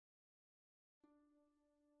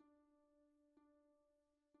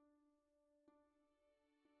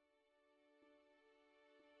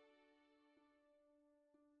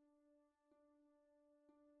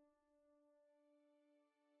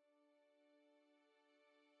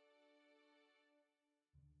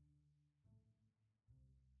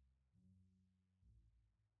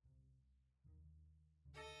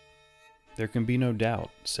"There can be no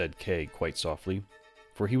doubt," said Kay quite softly,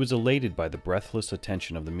 for he was elated by the breathless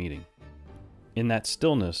attention of the meeting. In that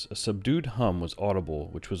stillness, a subdued hum was audible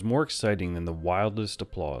which was more exciting than the wildest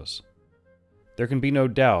applause. "There can be no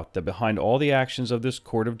doubt that behind all the actions of this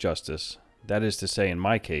court of justice, that is to say in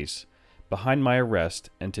my case, behind my arrest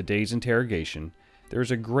and today's interrogation, there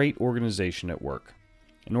is a great organization at work.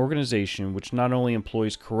 An organization which not only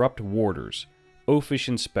employs corrupt warders, oafish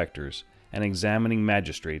inspectors, and examining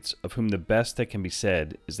magistrates, of whom the best that can be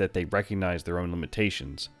said is that they recognize their own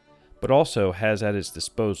limitations, but also has at its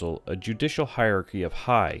disposal a judicial hierarchy of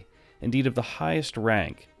high, indeed of the highest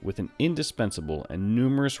rank, with an indispensable and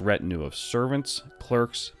numerous retinue of servants,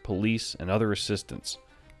 clerks, police, and other assistants,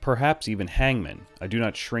 perhaps even hangmen. I do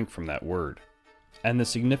not shrink from that word. And the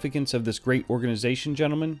significance of this great organization,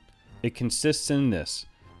 gentlemen? It consists in this,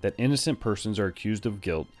 that innocent persons are accused of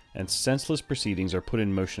guilt, and senseless proceedings are put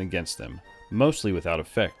in motion against them, mostly without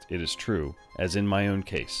effect, it is true, as in my own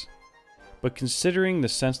case. But considering the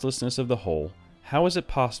senselessness of the whole, how is it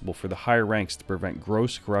possible for the higher ranks to prevent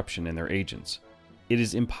gross corruption in their agents? It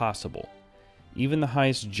is impossible. Even the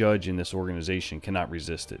highest judge in this organization cannot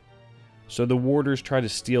resist it. So the warders try to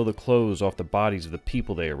steal the clothes off the bodies of the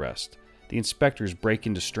people they arrest. The inspectors break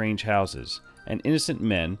into strange houses, and innocent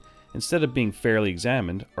men, instead of being fairly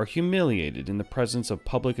examined, are humiliated in the presence of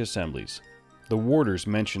public assemblies. The warders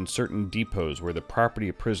mention certain depots where the property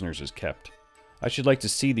of prisoners is kept. I should like to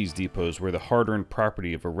see these depots where the hard-earned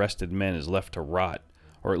property of arrested men is left to rot,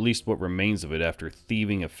 or at least what remains of it after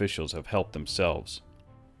thieving officials have helped themselves."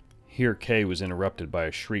 Here Kay was interrupted by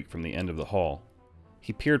a shriek from the end of the hall.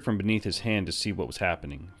 He peered from beneath his hand to see what was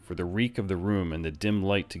happening, for the reek of the room and the dim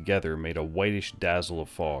light together made a whitish dazzle of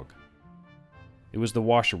fog. It was the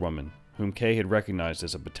washerwoman, whom Kay had recognized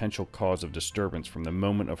as a potential cause of disturbance from the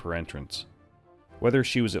moment of her entrance. Whether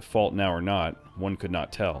she was at fault now or not, one could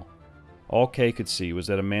not tell. All Kay could see was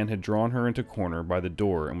that a man had drawn her into a corner by the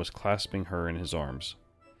door and was clasping her in his arms.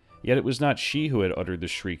 Yet it was not she who had uttered the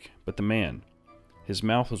shriek, but the man. His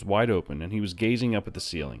mouth was wide open, and he was gazing up at the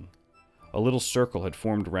ceiling. A little circle had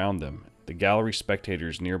formed round them. The gallery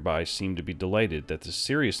spectators nearby seemed to be delighted that the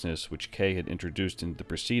seriousness which Kay had introduced into the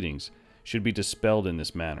proceedings should be dispelled in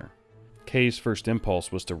this manner. Kay's first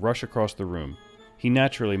impulse was to rush across the room. He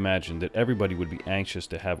naturally imagined that everybody would be anxious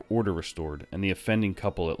to have order restored and the offending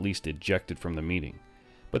couple at least ejected from the meeting.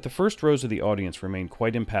 But the first rows of the audience remained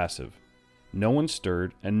quite impassive. No one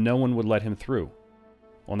stirred, and no one would let him through.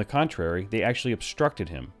 On the contrary, they actually obstructed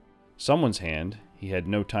him. Someone's hand, he had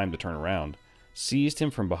no time to turn around, seized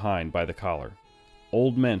him from behind by the collar.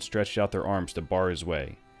 Old men stretched out their arms to bar his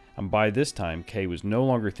way, and by this time Kay was no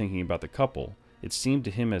longer thinking about the couple. It seemed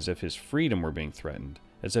to him as if his freedom were being threatened,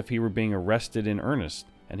 as if he were being arrested in earnest,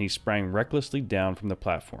 and he sprang recklessly down from the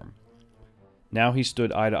platform. Now he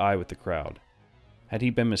stood eye to eye with the crowd. Had he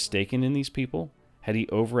been mistaken in these people? Had he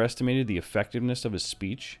overestimated the effectiveness of his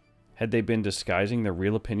speech? Had they been disguising their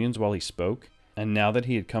real opinions while he spoke? And now that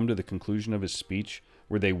he had come to the conclusion of his speech,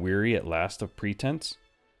 were they weary at last of pretense?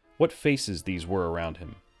 What faces these were around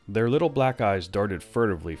him! Their little black eyes darted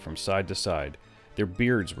furtively from side to side. Their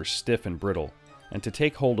beards were stiff and brittle, and to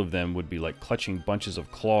take hold of them would be like clutching bunches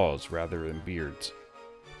of claws rather than beards.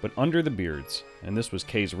 But under the beards, and this was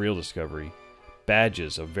Kay's real discovery,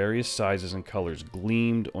 badges of various sizes and colors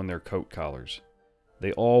gleamed on their coat collars.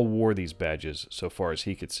 They all wore these badges, so far as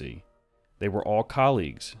he could see. They were all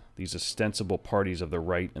colleagues, these ostensible parties of the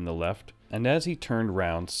right and the left, and as he turned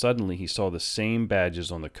round, suddenly he saw the same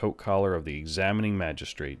badges on the coat collar of the examining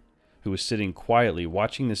magistrate, who was sitting quietly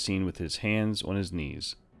watching the scene with his hands on his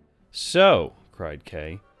knees. "So," cried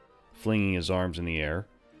Kay, flinging his arms in the air.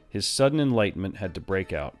 His sudden enlightenment had to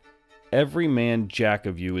break out. "Every man jack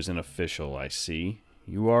of you is an official, I see.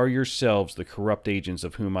 You are yourselves the corrupt agents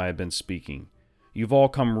of whom I have been speaking. You've all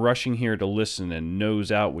come rushing here to listen and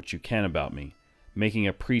nose out what you can about me, making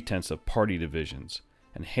a pretense of party divisions,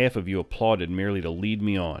 and half of you applauded merely to lead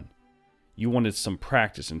me on. You wanted some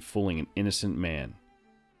practice in fooling an innocent man.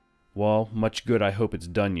 Well, much good I hope it's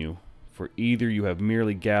done you, for either you have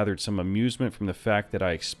merely gathered some amusement from the fact that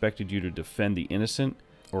I expected you to defend the innocent,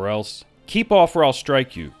 or else—" "Keep off or I'll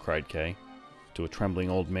strike you," cried Kay, to a trembling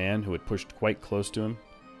old man who had pushed quite close to him.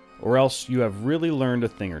 "Or else you have really learned a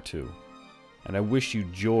thing or two, and I wish you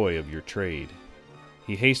joy of your trade."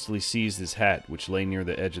 He hastily seized his hat, which lay near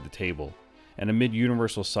the edge of the table, and amid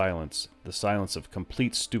universal silence, the silence of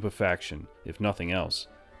complete stupefaction, if nothing else,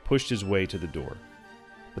 pushed his way to the door.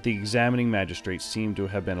 But the examining magistrate seemed to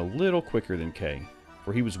have been a little quicker than Kay,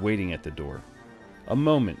 for he was waiting at the door. "A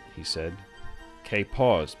moment," he said. Kay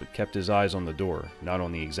paused, but kept his eyes on the door, not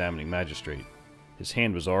on the examining magistrate. His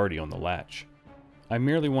hand was already on the latch. I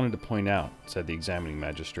merely wanted to point out, said the examining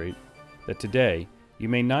magistrate, that today you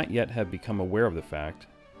may not yet have become aware of the fact.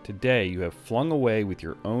 Today you have flung away with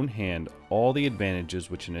your own hand all the advantages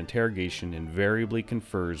which an interrogation invariably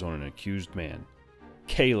confers on an accused man.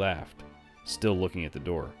 Kay laughed, still looking at the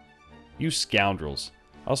door. You scoundrels!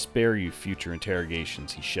 I'll spare you future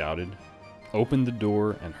interrogations, he shouted, opened the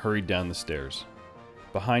door, and hurried down the stairs.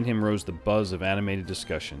 Behind him rose the buzz of animated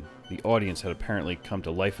discussion. The audience had apparently come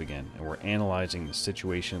to life again and were analyzing the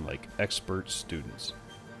situation like expert students.